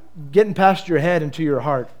getting past your head into your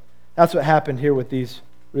heart? That's what happened here with these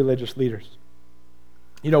religious leaders.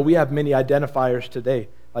 You know, we have many identifiers today,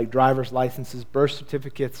 like driver's licenses, birth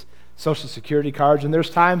certificates, social security cards, and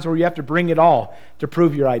there's times where you have to bring it all to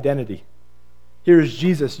prove your identity. Here's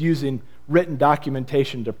Jesus using written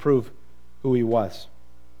documentation to prove who he was.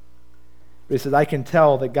 But he says, I can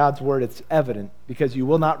tell that God's word, it's evident, because you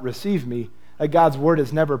will not receive me, that God's word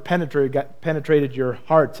has never penetrated your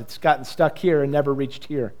hearts. It's gotten stuck here and never reached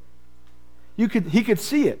here. He could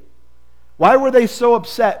see it. Why were they so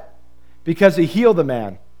upset? Because he healed a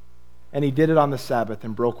man, and he did it on the Sabbath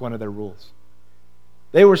and broke one of their rules.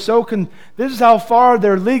 They were this is how far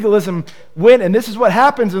their legalism went, and this is what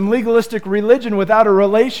happens in legalistic religion without a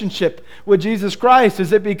relationship with Jesus Christ,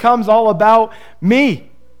 is it becomes all about me.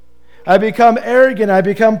 I become arrogant, I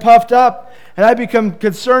become puffed up, and I become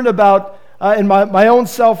concerned about in my own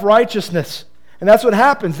self-righteousness. And that's what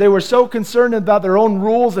happens. They were so concerned about their own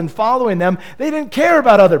rules and following them, they didn't care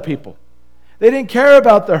about other people. They didn't care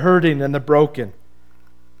about the hurting and the broken.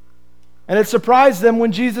 And it surprised them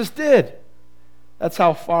when Jesus did. That's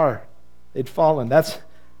how far they'd fallen. That's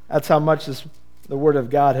how much the Word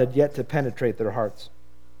of God had yet to penetrate their hearts.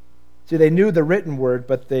 See, they knew the written Word,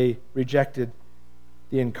 but they rejected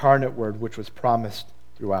the incarnate Word, which was promised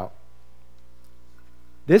throughout.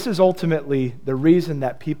 This is ultimately the reason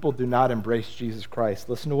that people do not embrace Jesus Christ.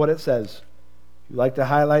 Listen to what it says. If you like to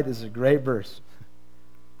highlight, this is a great verse.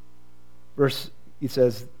 Verse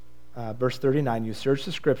 39, you search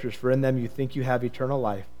the Scriptures, for in them you think you have eternal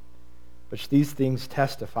life, but these things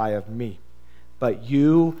testify of me. But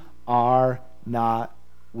you are not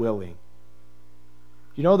willing.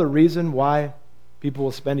 You know the reason why people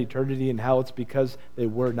will spend eternity in hell? It's because they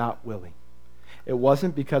were not willing. It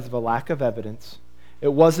wasn't because of a lack of evidence.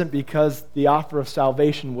 It wasn't because the offer of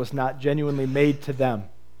salvation was not genuinely made to them.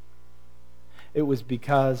 It was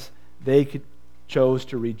because they chose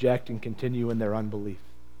to reject and continue in their unbelief.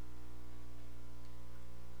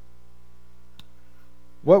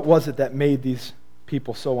 What was it that made these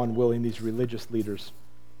people so unwilling, these religious leaders?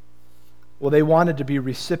 Well, they wanted to be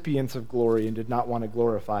recipients of glory and did not want to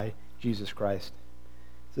glorify Jesus Christ.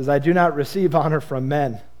 It says, I do not receive honor from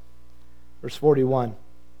men. Verse 41.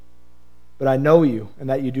 But I know you, and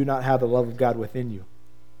that you do not have the love of God within you.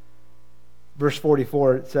 Verse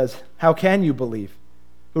 44, it says, how can you believe,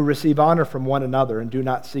 who receive honor from one another and do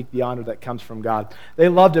not seek the honor that comes from God? They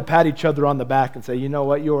love to pat each other on the back and say, you know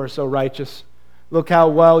what, you are so righteous. Look how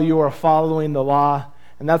well you are following the law.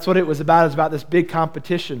 And that's what it was about. It was about this big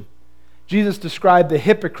competition. Jesus described the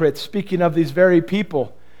hypocrites, speaking of these very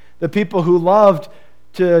people, the people who loved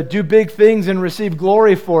to do big things and receive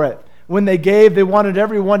glory for it. When they gave, they wanted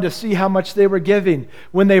everyone to see how much they were giving.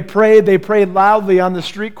 When they prayed loudly on the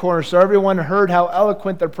street corner so everyone heard how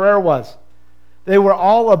eloquent their prayer was. They were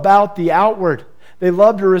all about the outward. They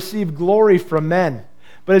love to receive glory from men.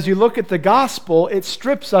 But as you look at the gospel, it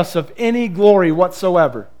strips us of any glory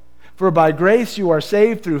whatsoever. For by grace you are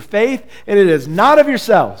saved through faith, and it is not of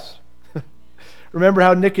yourselves. Remember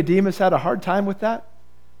how Nicodemus had a hard time with that?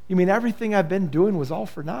 You mean everything I've been doing was all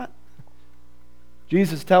for naught?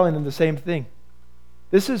 Jesus telling him the same thing.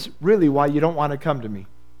 This is really why you don't want to come to me.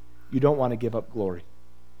 You don't want to give up glory.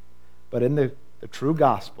 But in the true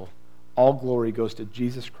gospel, all glory goes to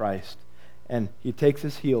Jesus Christ. And he takes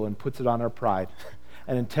his heel and puts it on our pride.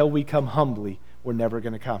 And until we come humbly, we're never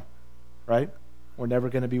going to come. Right? We're never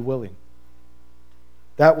going to be willing.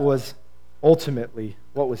 That was ultimately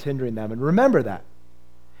what was hindering them. And remember that.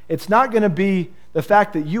 It's not going to be the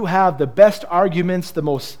fact that you have the best arguments, the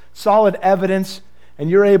most solid evidence, and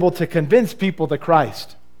you're able to convince people to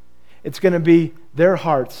Christ. It's going to be their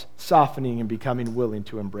hearts softening and becoming willing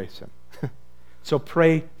to embrace him. So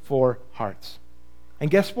pray for hearts. And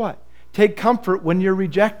guess what? Take comfort when you're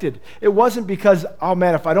rejected. It wasn't because, oh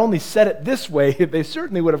man, if I'd only said it this way, they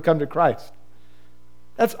certainly would have come to Christ.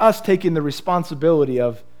 That's us taking the responsibility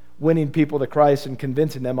of winning people to Christ and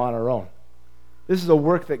convincing them on our own. This is a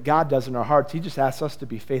work that God does in our hearts. He just asks us to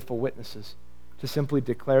be faithful witnesses, to simply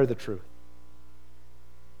declare the truth.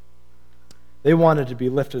 They wanted to be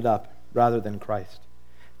lifted up rather than Christ.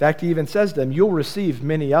 In fact, he even says to them, you'll receive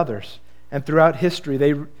many others. And throughout history,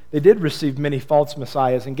 they did receive many false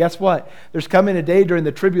messiahs. And guess what? There's coming a day during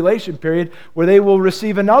the tribulation period where they will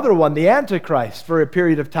receive another one, the Antichrist, for a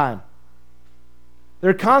period of time.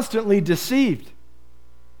 They're constantly deceived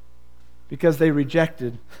because they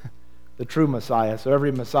rejected the true Messiah. So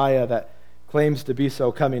every Messiah that claims to be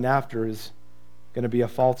so coming after is going to be a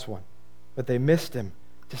false one. But they missed him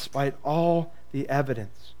despite all the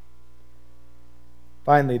evidence.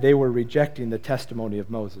 Finally, they were rejecting the testimony of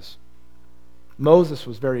Moses. Moses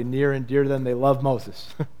was very near and dear to them. They loved Moses.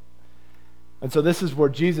 And so this is where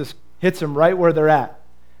Jesus hits them right where they're at.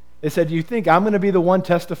 They said, do you think I'm going to be the one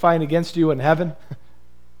testifying against you in heaven?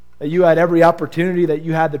 That you had every opportunity, that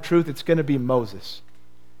you had the truth? It's going to be Moses.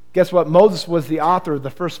 Guess what? Moses was the author of the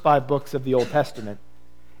first 5 books of the Old Testament.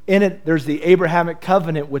 In it, there's the Abrahamic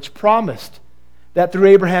covenant, which promised that through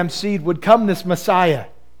Abraham's seed would come this Messiah.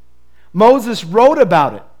 Moses wrote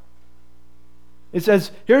about it. It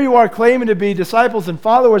says, here you are claiming to be disciples and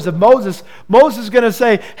followers of Moses. Moses is going to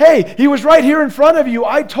say, hey, he was right here in front of you.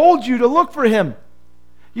 I told you to look for him.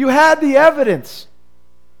 You had the evidence,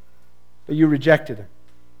 but you rejected him.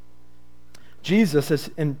 Jesus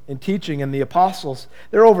is in teaching, and the apostles,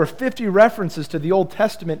 there are over 50 references to the Old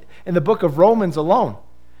Testament in the book of Romans alone.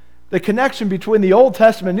 The connection between the Old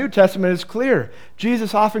Testament and New Testament is clear.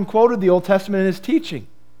 Jesus often quoted the Old Testament in his teaching.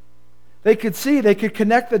 They could see, they could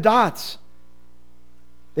connect the dots.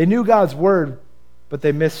 They knew God's word, but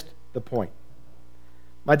they missed the point.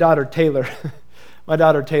 My daughter Taylor,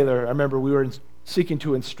 I remember we were seeking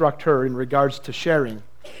to instruct her in regards to sharing.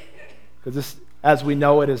 Because this, as we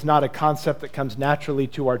know, it is not a concept that comes naturally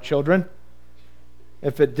to our children.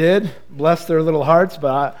 If it did, bless their little hearts,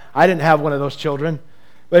 but I didn't have one of those children.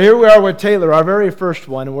 But here we are with Taylor, our very first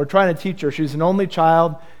one, and we're trying to teach her. She's an only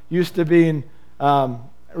child, used to being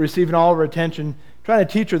receiving all of her attention, trying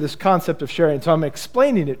to teach her this concept of sharing. So I'm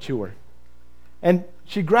explaining it to her. And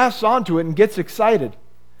she grasps onto it and gets excited.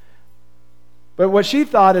 But what she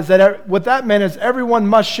thought is that what that meant is everyone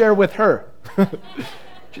must share with her.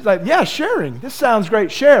 She's like, yeah, sharing. This sounds great.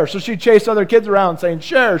 Share. So she'd chase other kids around saying,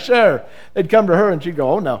 share, share. They'd come to her and she'd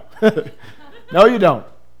go, oh, no. No, you don't.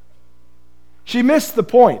 She missed the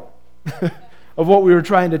point of what we were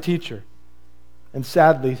trying to teach her. And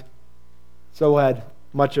sadly, so had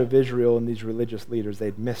much of Israel and these religious leaders.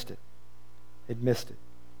 They'd missed it. They'd missed it.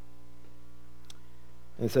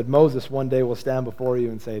 And it said, Moses one day will stand before you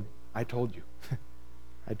and say, I told you.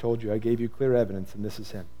 I told you. I gave you clear evidence, and this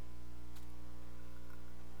is him.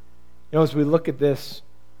 You know, as we look at this,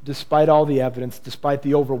 despite all the evidence, despite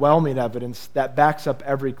the overwhelming evidence that backs up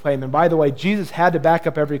every claim, and by the way, Jesus had to back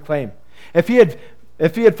up every claim. If he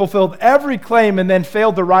had fulfilled every claim and then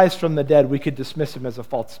failed to rise from the dead, we could dismiss him as a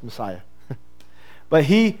false Messiah. But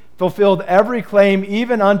he fulfilled every claim,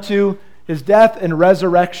 even unto his death and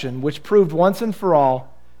resurrection, which proved once and for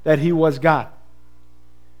all that he was God.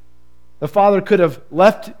 The Father could have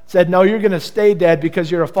said, no, you're going to stay dead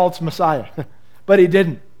because you're a false Messiah. But he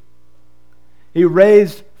didn't. He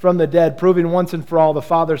raised from the dead, proving once and for all, the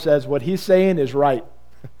Father says, what he's saying is right.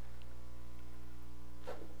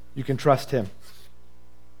 You can trust him.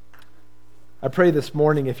 I pray this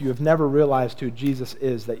morning, if you have never realized who Jesus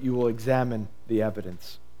is, that you will examine the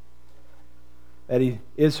evidence. That he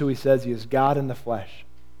is who he says he is, God in the flesh.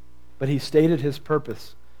 But he stated his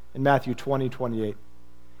purpose in Matthew 20:28.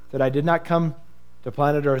 That I did not come to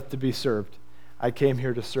planet Earth to be served. I came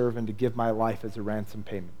here to serve and to give my life as a ransom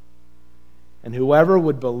payment. And whoever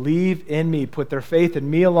would believe in me, put their faith in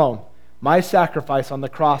me alone, my sacrifice on the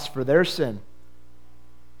cross for their sin,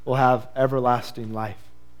 will have everlasting life,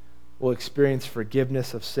 will experience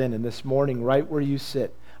forgiveness of sin. And this morning, right where you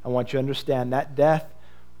sit, I want you to understand that death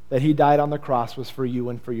that he died on the cross was for you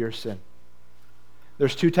and for your sin.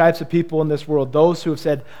 There's two types of people in this world. Those who have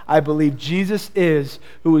said, I believe Jesus is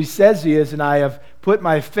who he says he is, and I have put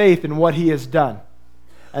my faith in what he has done.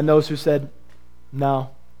 And those who said, no,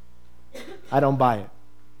 I don't buy it.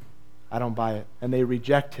 I don't buy it. And they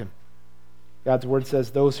reject him. God's word says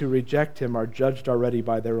those who reject him are judged already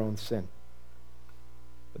by their own sin.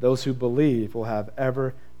 But those who believe will have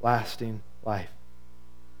everlasting life.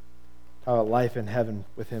 Talk about life in heaven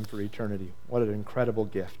with him for eternity. What an incredible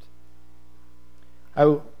gift.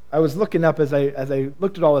 I was looking up as I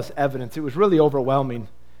looked at all this evidence. It was really overwhelming.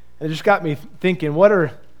 And it just got me thinking,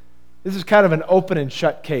 this is kind of an open and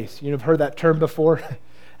shut case. You've heard that term before.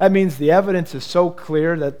 That means the evidence is so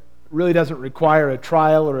clear that it really doesn't require a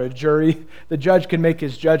trial or a jury. The judge can make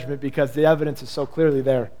his judgment because the evidence is so clearly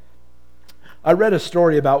there. I read a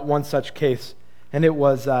story about one such case, and it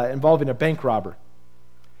was involving a bank robber.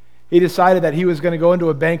 He decided that he was going to go into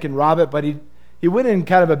a bank and rob it, but he went in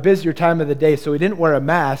kind of a busier time of the day, so he didn't wear a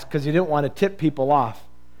mask because he didn't want to tip people off.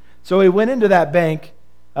 So he went into that bank,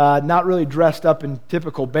 not really dressed up in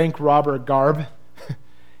typical bank robber garb,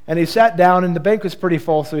 and he sat down, and the bank was pretty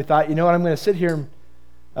full, so he thought, you know what, I'm going to sit here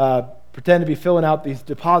and pretend to be filling out these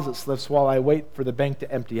deposit slips while I wait for the bank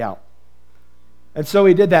to empty out. And so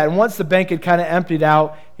he did that, and once the bank had kind of emptied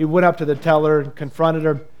out, he went up to the teller and confronted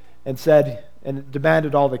her and said, and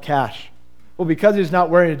demanded all the cash. Well, because he was not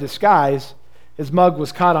wearing a disguise, his mug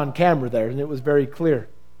was caught on camera there, and it was very clear.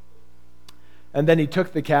 And then he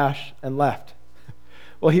took the cash and left.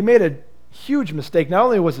 Well, he made a huge mistake. Not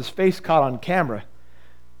only was his face caught on camera,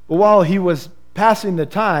 but while he was passing the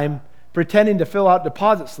time pretending to fill out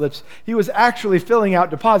deposit slips, he was actually filling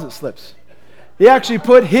out deposit slips. He actually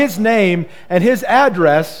put his name and his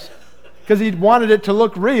address, because he wanted it to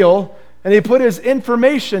look real, and he put his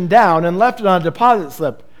information down and left it on a deposit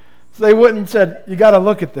slip. So they wouldn't said, you got to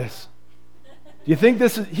look at this. Do you think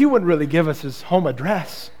this is, he wouldn't really give us his home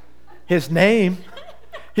address, his name.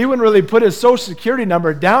 He wouldn't really put his social security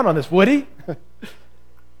number down on this, would he?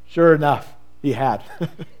 Sure enough, he had.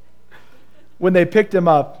 When they picked him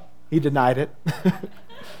up, he denied it.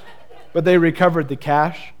 But they recovered the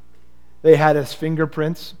cash. They had his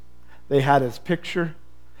fingerprints. They had his picture.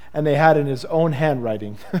 And they had in his own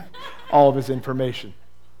handwriting all of his information.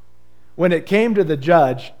 When it came to the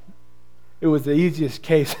judge, it was the easiest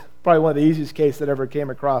case, probably one of the easiest cases that ever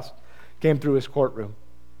came through his courtroom.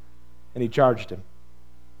 And he charged him.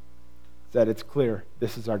 Said, it's clear,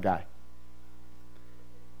 this is our guy.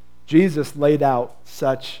 Jesus laid out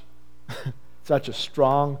such a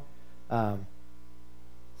strong,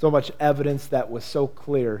 so much evidence that was so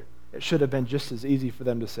clear, it should have been just as easy for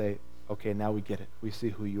them to say, okay, now we get it. We see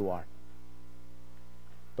who you are.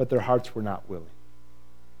 But their hearts were not willing.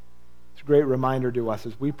 It's a great reminder to us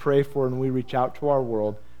as we pray for and we reach out to our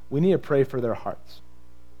world, we need to pray for their hearts.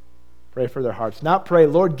 Pray for their hearts. Not pray,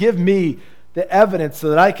 Lord, give me the evidence so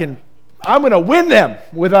that I'm going to win them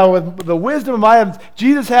with the wisdom of my evidence.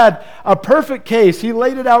 Jesus had a perfect case. He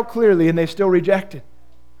laid it out clearly, and they still rejected.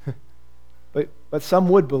 But some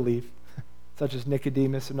would believe, such as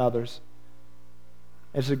Nicodemus and others.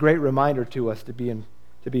 It's a great reminder to us to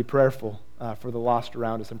be prayerful for the lost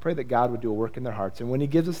around us and pray that God would do a work in their hearts. And when he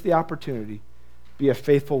gives us the opportunity, be a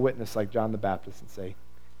faithful witness like John the Baptist and say,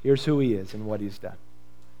 here's who he is and what he's done.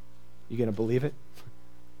 You going to believe it?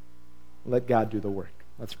 Let God do the work.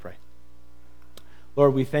 Let's pray.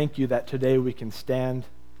 Lord, we thank you that today we can stand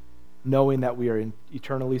knowing that we are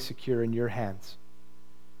eternally secure in your hands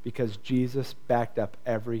because Jesus backed up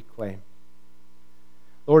every claim.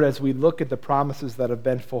 Lord, as we look at the promises that have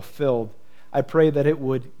been fulfilled, I pray that it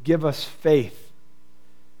would give us faith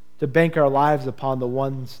to bank our lives upon the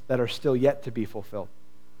ones that are still yet to be fulfilled.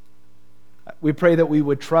 We pray that we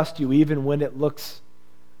would trust you even when it looks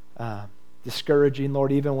discouraging,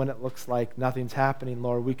 Lord, even when it looks like nothing's happening,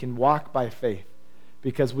 Lord. We can walk by faith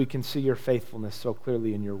because we can see your faithfulness so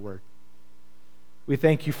clearly in your word. We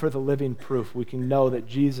thank you for the living proof. We can know that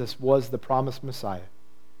Jesus was the promised Messiah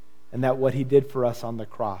and that what he did for us on the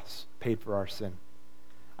cross paid for our sin.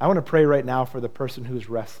 I want to pray right now for the person who's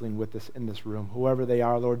wrestling with this in this room. Whoever they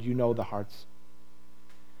are, Lord, you know the hearts.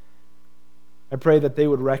 I pray that they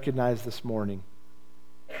would recognize this morning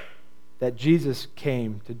that Jesus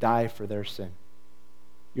came to die for their sin.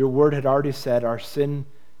 Your word had already said our sin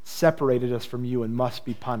separated us from you and must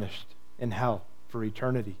be punished in hell. for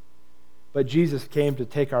eternity. But Jesus came to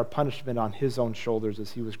take our punishment on his own shoulders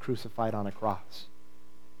as he was crucified on a cross.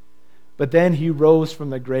 But then he rose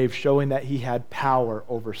from the grave, showing that he had power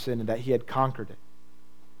over sin and that he had conquered it.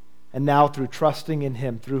 And now, through trusting in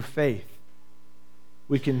him, through faith,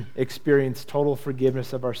 we can experience total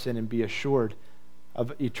forgiveness of our sin and be assured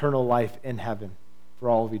of eternal life in heaven for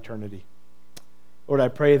all of eternity. Lord, I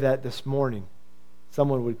pray that this morning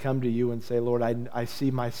someone would come to you and say, Lord, I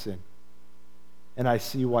see my sin, and I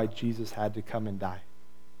see why Jesus had to come and die.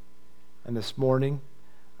 And this morning,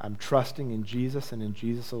 I'm trusting in Jesus and in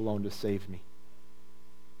Jesus alone to save me.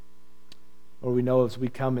 Lord, we know as we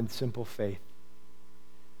come in simple faith,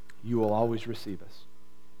 you will always receive us.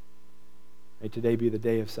 May today be the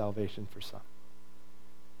day of salvation for some.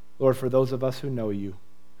 Lord, for those of us who know you,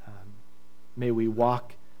 may we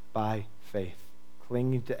walk by faith,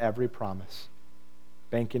 clinging to every promise,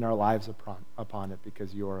 banking our lives upon it,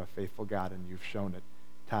 because you are a faithful God and you've shown it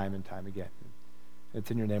time and time again.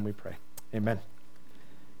 It's in your name we pray. Amen.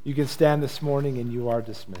 You can stand this morning and you are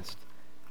dismissed.